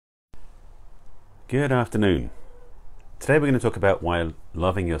Good afternoon. Today we're going to talk about why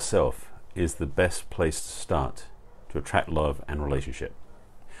loving yourself is the best place to start to attract love and relationship.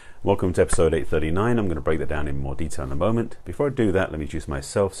 Welcome to episode 839. I'm going to break that down in more detail in a moment. Before I do that, let me introduce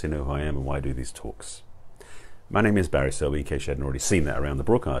myself so you know who I am and why I do these talks. My name is Barry Selby, in case you hadn't already seen that around the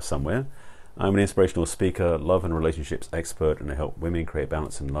broadcast somewhere. I'm an inspirational speaker, love and relationships expert, and I help women create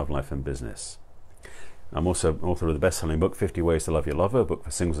balance in love, life and business. I'm also author of the best-selling book, 50 Ways to Love Your Lover, a book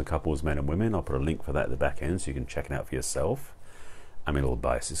for singles and couples, men and women. I'll put a link for that at the back end so you can check it out for yourself. I'm a little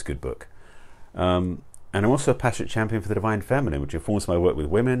biased, it's a good book. And I'm also a passionate champion for the divine feminine, which informs my work with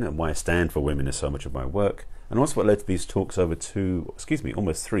women and why I stand for women in so much of my work. And also what led to these talks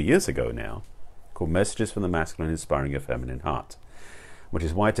almost 3 years ago now, called Messages from the Masculine Inspiring Your Feminine Heart, which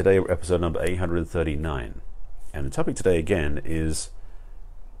is why today we're episode number 839. And the topic today again is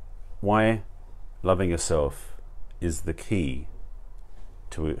why loving yourself is the key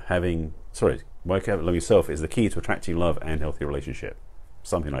to loving yourself is the key to attracting love and healthy relationship.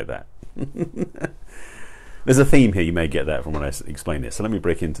 Something like that. There's a theme here, you may get that from when I explain this. So let me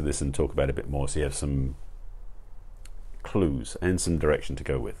break into this and talk about it a bit more so you have some clues and some direction to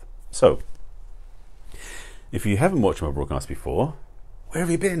go with. So, if you haven't watched my broadcast before, where have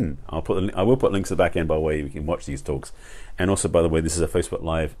you been? I will put links at the back end by the way you can watch these talks. And also, by the way, this is a Facebook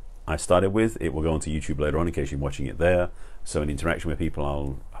Live I started with. It will go onto YouTube later on in case you're watching it there. So in interaction with people,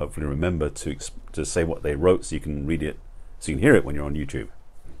 I'll hopefully remember to say what they wrote so you can read it, so you can hear it when you're on YouTube.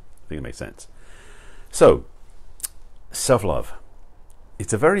 I think it makes sense. So, self-love.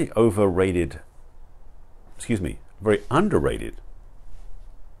 It's a very very underrated.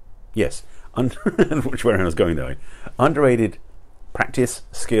 Yes, which way I was going though. Underrated practice,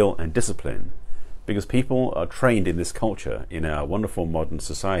 skill, and discipline. Because people are trained in this culture, in our wonderful modern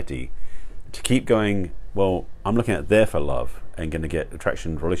society, to keep going, well, I'm looking out there for love and going to get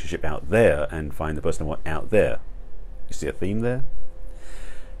attraction, relationship out there and find the person I want out there. You see a theme there?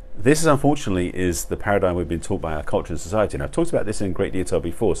 This is unfortunately is the paradigm we've been taught by our culture and society. And I've talked about this in great detail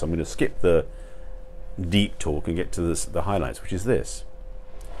before, so I'm going to skip the deep talk and get to the highlights, which is this.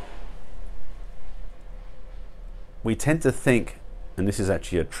 We tend to think, and this is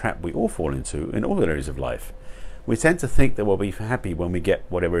actually a trap we all fall into in all areas of life, we tend to think that we'll be happy when we get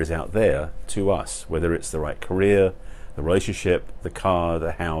whatever is out there to us, whether it's the right career, the relationship, the car,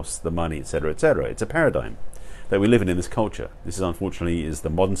 the house, the money, etc., etc. It's a paradigm that we live in this culture. This is unfortunately is the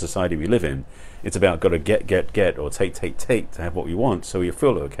modern society we live in. It's about got to get, or take to have what we want so you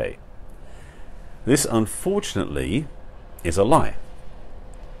feel okay. This unfortunately is a lie.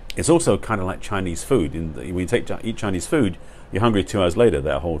 It's also kind of like Chinese food. When you eat Chinese food, you're hungry 2 hours later,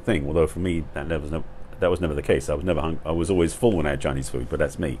 that whole thing. Although for me, that was never the case. I was always full when I had Chinese food, but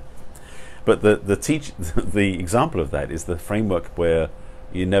that's me. But the example of that is the framework where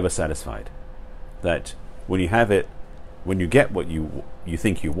you're never satisfied. That when you get what you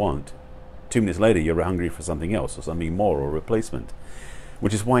think you want, 2 minutes later you're hungry for something else or something more or a replacement.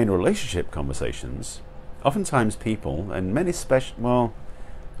 Which is why in relationship conversations, oftentimes people, and men especially, well,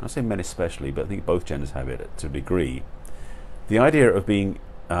 I say men especially, but I think both genders have it to a degree. The idea of being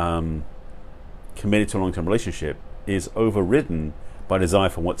committed to a long-term relationship is overridden by desire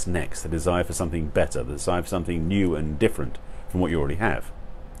for what's next, the desire for something better, the desire for something new and different from what you already have.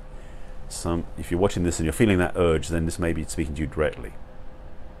 If you're watching this and you're feeling that urge, then this may be speaking to you directly.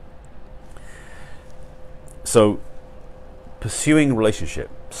 So, pursuing relationship,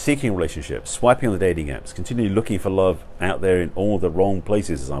 seeking relationships, swiping on the dating apps, continually looking for love out there in all the wrong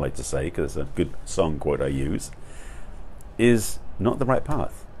places, as I like to say, because it's a good song quote I use, is not the right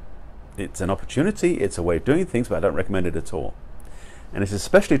path. It's an opportunity, it's a way of doing things, but I don't recommend it at all. And it's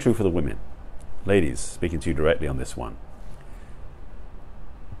especially true for the women. Ladies, speaking to you directly on this one.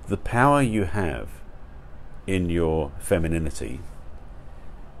 The power you have in your femininity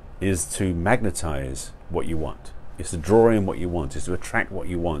is to magnetize what you want. It's to draw in what you want. It's to attract what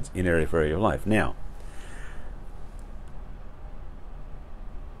you want in every area of life. Now,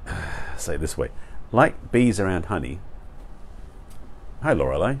 say it this way. Like bees around honey. Hi,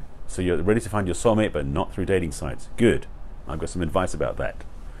 Lorelei. So you're ready to find your soulmate, but not through dating sites. Good. I've got some advice about that.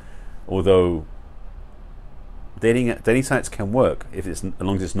 Although dating sites can work as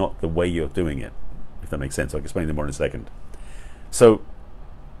long as it's not the way you're doing it. If that makes sense. I'll explain them more in a second. So,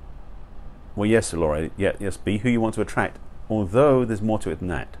 well, yes, Laura. Yeah, yes. Be who you want to attract. Although there's more to it than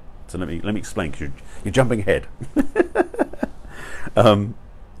that. So let me explain, because you're jumping ahead.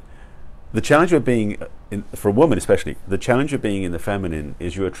 The challenge of being, for a woman especially, the challenge of being in the feminine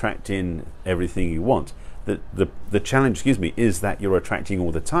is you attract in everything you want. The challenge, is that you're attracting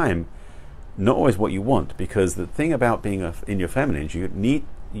all the time, not always what you want. Because the thing about being in your feminine is you need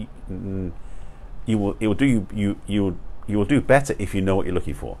it will do you will do better if you know what you're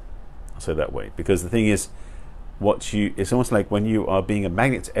looking for. I'll say it that way, because the thing is, it's almost like when you are being a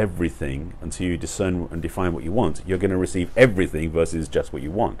magnet to everything until you discern and define what you want, you're going to receive everything versus just what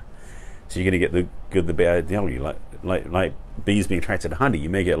you want. So you're going to get the good, the bad, the ugly. Like bees being attracted to honey, you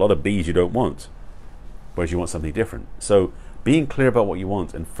may get a lot of bees you don't want, whereas you want something different. So being clear about what you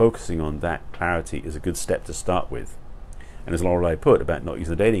want and focusing on that clarity is a good step to start with. And there's a lot of what I put about not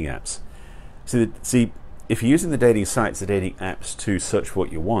using the dating apps. See, if you're using the dating sites, the dating apps to search for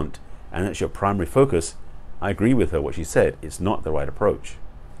what you want, and that's your primary focus, I agree with her what she said. It's not the right approach.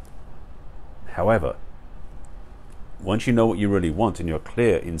 However, once you know what you really want and you're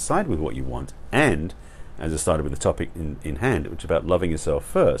clear inside with what you want, and as I started with the topic in hand, which is about loving yourself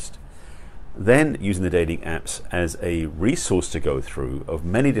first, then using the dating apps as a resource to go through of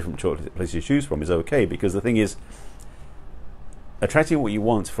many different places to choose from is okay, because the thing is, attracting what you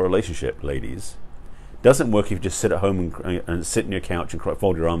want for a relationship, ladies, doesn't work if you just sit at home and sit on your couch and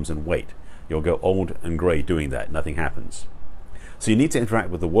fold your arms and wait. You'll go old and grey doing that. Nothing happens. So you need to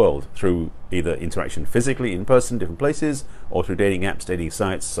interact with the world through either interaction physically, in person, different places, or through dating apps, dating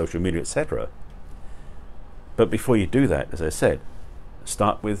sites, social media, etc. But before you do that, as I said,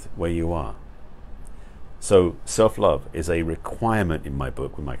 start with where you are. So self-love is a requirement in my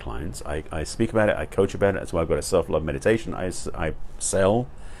book with my clients. I speak about it, I coach about it. That's why I've got a self-love meditation I sell.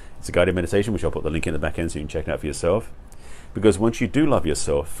 It's a guided meditation, which I'll put the link in the back end so you can check it out for yourself. Because once you do love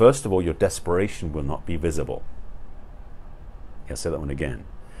yourself, first of all, your desperation will not be visible. I'll say that one again.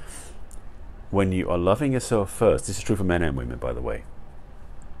 When you are loving yourself first, this is true for men and women, by the way.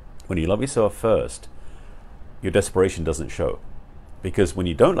 When you love yourself first, your desperation doesn't show. Because when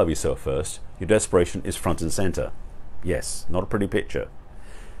you don't love yourself first, your desperation is front and center. Yes, not a pretty picture.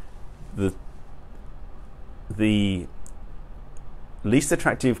 The least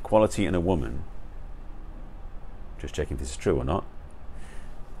attractive quality in a woman, just checking if this is true or not,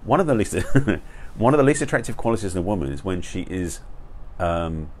 one of the least attractive qualities in a woman is when she is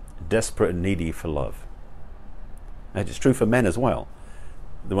desperate and needy for love. And it's true for men as well.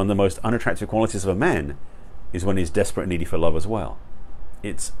 One of the most unattractive qualities of a man is when he's desperate and needy for love as well.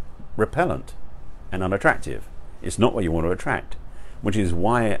 It's repellent and unattractive. It's not what you want to attract, which is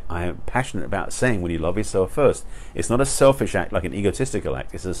why I am passionate about saying when you love yourself first, it's not a selfish act like an egotistical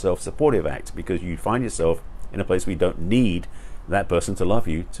act, it's a self-supportive act, because you find yourself in a place where you don't need that person to love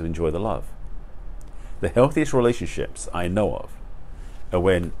you to enjoy the love. The healthiest relationships I know of are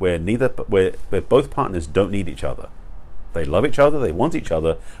where both partners don't need each other. They love each other, they want each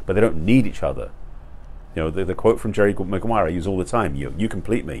other, but they don't need each other. You know, the quote from Jerry Maguire I use all the time, you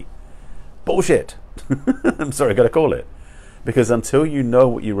complete me. Bullshit. I'm sorry, I gotta call it. Because until you know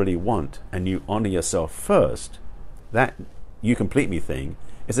what you really want and you honor yourself first, that you complete me thing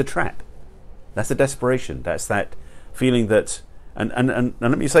is a trap. That's the desperation. That's that feeling that, and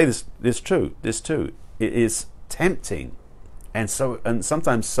let me say this too. It is tempting and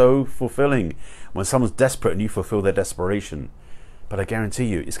sometimes so fulfilling when someone's desperate and you fulfill their desperation. But I guarantee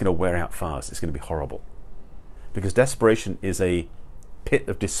you it's going to wear out fast. It's going to be horrible. Because desperation is a pit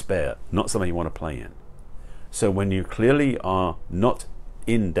of despair, not something you want to play in. So when you clearly are not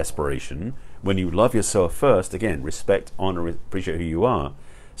in desperation, when you love yourself first, again, respect, honor, appreciate who you are,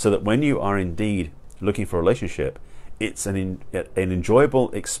 so that when you are indeed looking for a relationship, it's an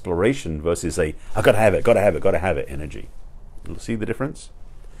enjoyable exploration versus a I gotta have it energy. See the difference?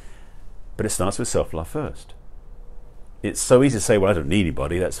 But it starts with self-love first. It's so easy to say, well, I don't need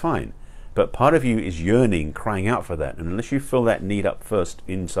anybody, that's fine. But part of you is yearning, crying out for that. And unless you fill that need up first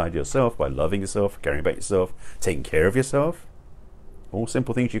inside yourself by loving yourself, caring about yourself, taking care of yourself, all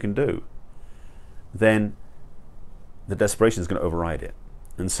simple things you can do, then the desperation is going to override it.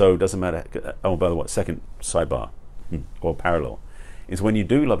 And so it doesn't matter. Oh, by the way, second sidebar or parallel is when you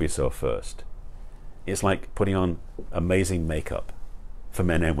do love yourself first, it's like putting on amazing makeup for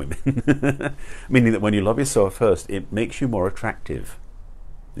men and women. Meaning that when you love yourself first, it makes you more attractive.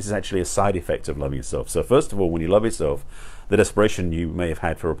 This is actually a side effect of loving yourself. So first of all, when you love yourself, the desperation you may have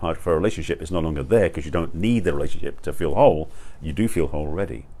had for a relationship is no longer there because you don't need the relationship to feel whole. You do feel whole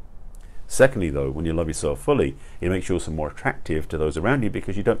already. Secondly, though, when you love yourself fully, it makes you also more attractive to those around you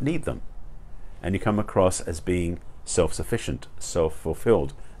because you don't need them. And you come across as being self-sufficient,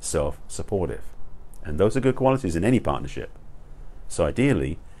 self-fulfilled, self-supportive. And those are good qualities in any partnership. So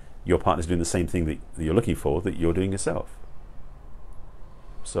ideally, your partner's doing the same thing that you're looking for that you're doing yourself.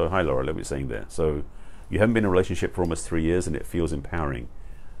 So, hi Laura, what you're saying there. So, you haven't been in a relationship for almost 3 years and it feels empowering.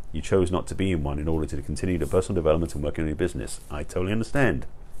 You chose not to be in one in order to continue the personal development and working on your business. I totally understand.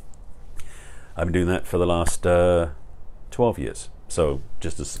 I've been doing that for the last 12 years. So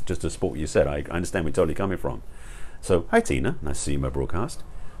just to support what you said, I understand where you're totally coming from. So hi Tina, nice to see you in my broadcast.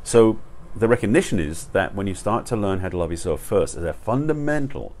 So the recognition is that when you start to learn how to love yourself first as a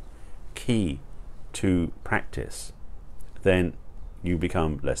fundamental key to practice, then you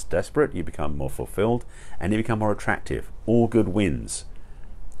become less desperate, you become more fulfilled, and you become more attractive. All good wins.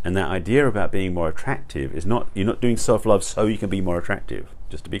 And that idea about being more attractive is not, you're not doing self-love so you can be more attractive,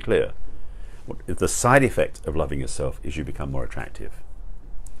 just to be clear. The side effect of loving yourself is you become more attractive.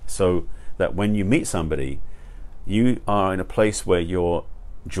 So that when you meet somebody, you are in a place where your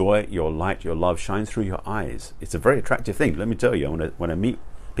joy, your light, your love shines through your eyes. It's a very attractive thing. Let me tell you, when I meet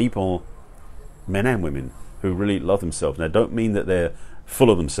people, men and women, who really love themselves, and I don't mean that they're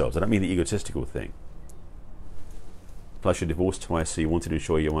full of themselves, I don't mean the egotistical thing. Plus you're divorced twice, so you wanted to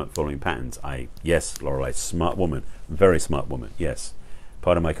ensure you weren't following patterns. Yes, Lorelei, smart woman, very smart woman, yes.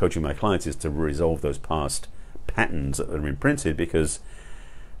 Part of my coaching my clients is to resolve those past patterns that are imprinted, because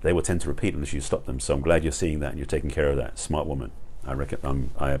they will tend to repeat unless you stop them. So I'm glad you're seeing that and you're taking care of that. Smart woman.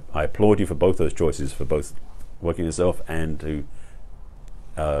 I applaud you for both those choices, for both working yourself and to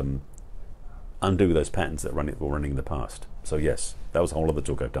undo those patterns that were running in the past. So yes, that was a whole other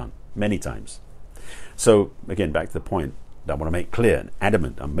talk I've done many times. So again, back to the point that I want to make clear and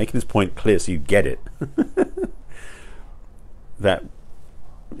adamant. I'm making this point clear so you get it. That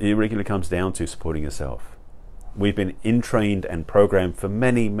it regularly comes down to supporting yourself. We've been entrained and programmed for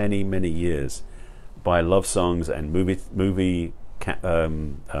many, many, many years by love songs and movie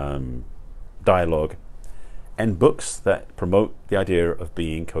dialogue and books that promote the idea of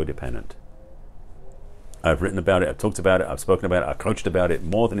being codependent. I've written about it, I've talked about it, I've spoken about it, I've coached about it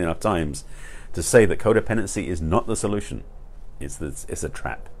more than enough times to say that codependency is not the solution. It's a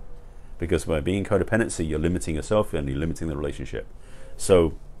trap. Because by being codependency, you're limiting yourself and you're limiting the relationship.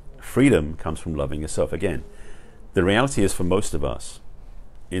 So freedom comes from loving yourself. Again, the reality is for most of us,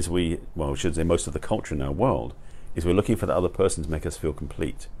 I should say most of the culture in our world, is we're looking for the other person to make us feel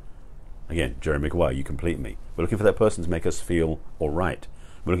complete. Again, Jerry Maguire, you complete me. We're looking for that person to make us feel all right.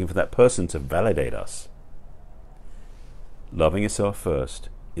 We're looking for that person to validate us. Loving yourself first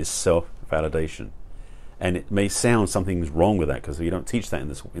is self-validation. And it may sound something's wrong with that because you don't teach that in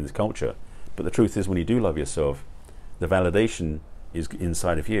this culture. But the truth is, when you do love yourself, the validation is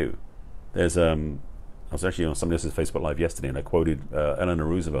inside of you. There's I was actually on somebody else's Facebook Live yesterday, and I quoted Eleanor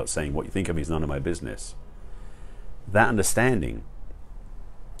Roosevelt saying, "What you think of me is none of my business." That understanding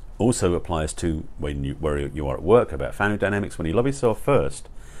also applies to where you are at work, about family dynamics. When you love yourself first,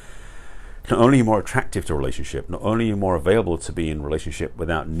 not only are you more attractive to a relationship, not only are you more available to be in a relationship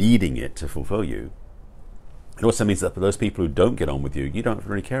without needing it to fulfill you, it also means that for those people who don't get on with you, you don't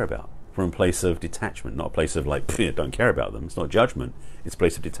really care about. From a place of detachment, not a place of like, don't care about them. It's not judgment, it's a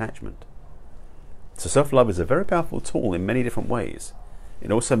place of detachment. So self-love is a very powerful tool in many different ways.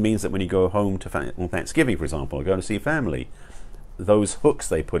 It also means that when you go home on Thanksgiving, for example, or go to see family, those hooks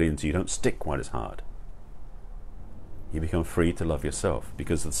they put into you don't stick quite as hard. You become free to love yourself,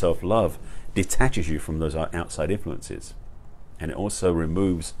 because the self-love detaches you from those outside influences. And it also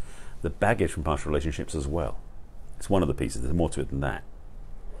removes the baggage from past relationships as well. It's one of the pieces. There's more to it than that.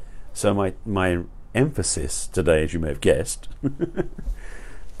 So my emphasis today, as you may have guessed,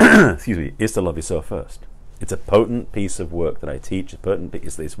 excuse me, is to love yourself first. It's a potent piece of work that I teach.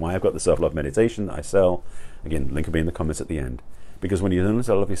 It's why I've got the self-love meditation that I sell. Again, link will be in the comments at the end. Because when you learn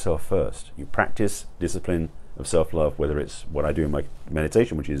to love yourself first, you practice discipline of self-love, whether it's what I do in my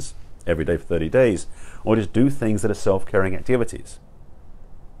meditation, which is every day for 30 days, or just do things that are self-caring activities.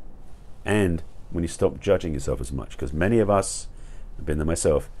 And when you stop judging yourself as much, because many of us, I've been there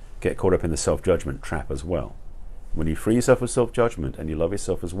myself, get caught up in the self-judgment trap as well. When you free yourself of self-judgment and you love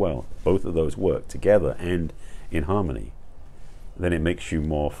yourself as well, both of those work together and in harmony, then it makes you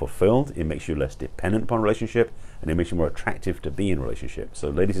more fulfilled, it makes you less dependent upon a relationship, and it makes you more attractive to be in a relationship. So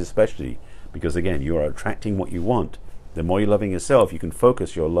ladies especially, because again, you are attracting what you want. The more you're loving yourself, you can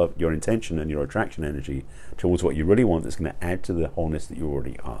focus your love, your intention and your attraction energy towards what you really want that's going to add to the wholeness that you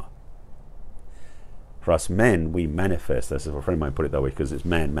already are. For us men, we manifest. As a friend of mine put it that way, because it's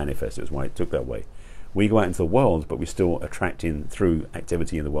man manifest. It's why it took that way. We go out into the world, but we still attract in through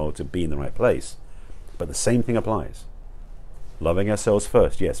activity in the world to be in the right place. But the same thing applies. Loving ourselves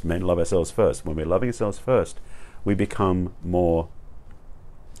first. Yes, men love ourselves first. When we're loving ourselves first, we become more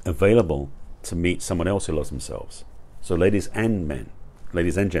available to meet someone else who loves themselves. So ladies and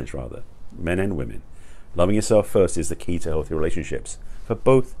gents rather, men and women, loving yourself first is the key to healthy relationships for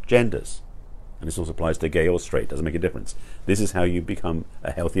both genders. And this also applies to gay or straight, doesn't make a difference. This is how you become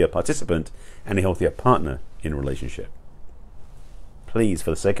a healthier participant and a healthier partner in a relationship. Please, for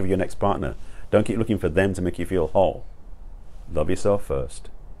the sake of your next partner, don't keep looking for them to make you feel whole. love yourself first.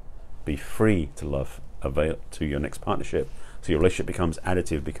 Be free to love avail to your next partnership, so your relationship becomes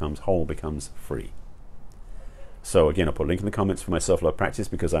additive, becomes whole, becomes free. So again, I'll put a link in the comments for my self-love practice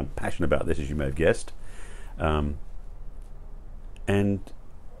because I'm passionate about this, as you may have guessed. And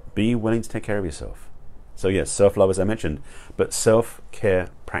be willing to take care of yourself. So yes, self-love, as I mentioned, but self-care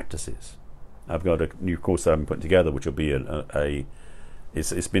practices. I've got a new course that I'm putting together, which will be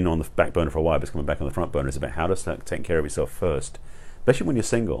it's been on the back burner for a while, but it's coming back on the front burner. It's about how to start taking care of yourself first, especially when you're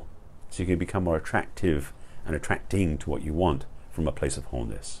single, so you can become more attractive and attracting to what you want from a place of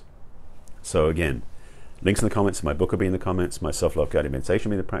wholeness. So again, links in the comments. My book will be in the comments. My self-love guided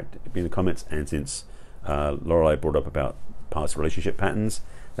meditation will be in the comments. And since Lorelei brought up about past relationship patterns,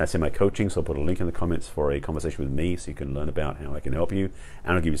 that's in my coaching, so I'll put a link in the comments for a conversation with me so you can learn about how I can help you,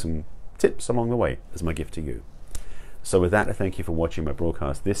 and I'll give you some tips along the way as my gift to you. So with that, I thank you for watching my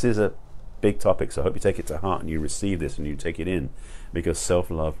broadcast. This is a big topic, so I hope you take it to heart and you receive this and you take it in, because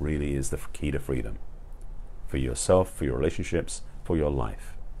self-love really is the key to freedom for yourself, for your relationships, for your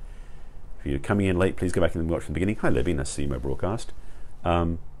life. If you're coming in late, please go back and watch from the beginning. Hi Libby, nice to see you, my broadcast.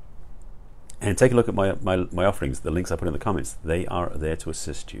 And take a look at my offerings, the links I put in the comments. They are there to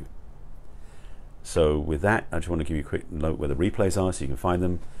assist you. So with that, I just want to give you a quick note where the replays are so you can find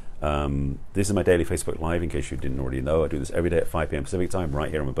them. This is my daily Facebook Live, in case you didn't already know. I do this every day at 5 p.m. Pacific time, right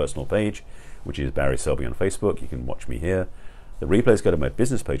here on my personal page, which is Barry Selby on Facebook. You can watch me here. The replays go to my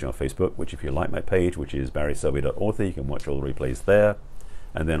business page on Facebook, which if you like my page, which is barryselby.author, you can watch all the replays there.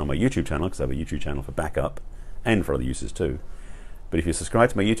 And then on my YouTube channel, because I have a YouTube channel for backup and for other uses too. But if you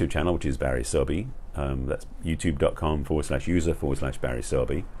subscribe to my YouTube channel, which is Barry Selby, that's youtube.com/user/Barry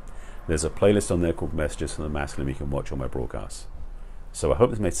Selby, there's a playlist on there called Messages from the Masculine. You can watch all my broadcasts. So I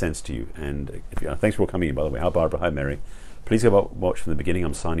hope this made sense to you. And thanks for all coming in, by the way. Hi, Barbara. Hi, Mary. Please go watch from the beginning.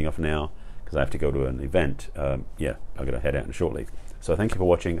 I'm signing off now because I have to go to an event. I'm going to head out shortly. So thank you for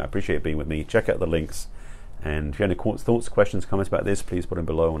watching. I appreciate being with me. Check out the links. And if you have any thoughts, questions, comments about this, please put them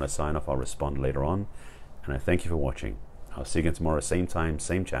below. When I sign off, I'll respond later on. And I thank you for watching. I'll see you again tomorrow, same time,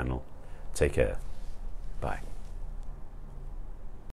 same channel. Take care. Bye.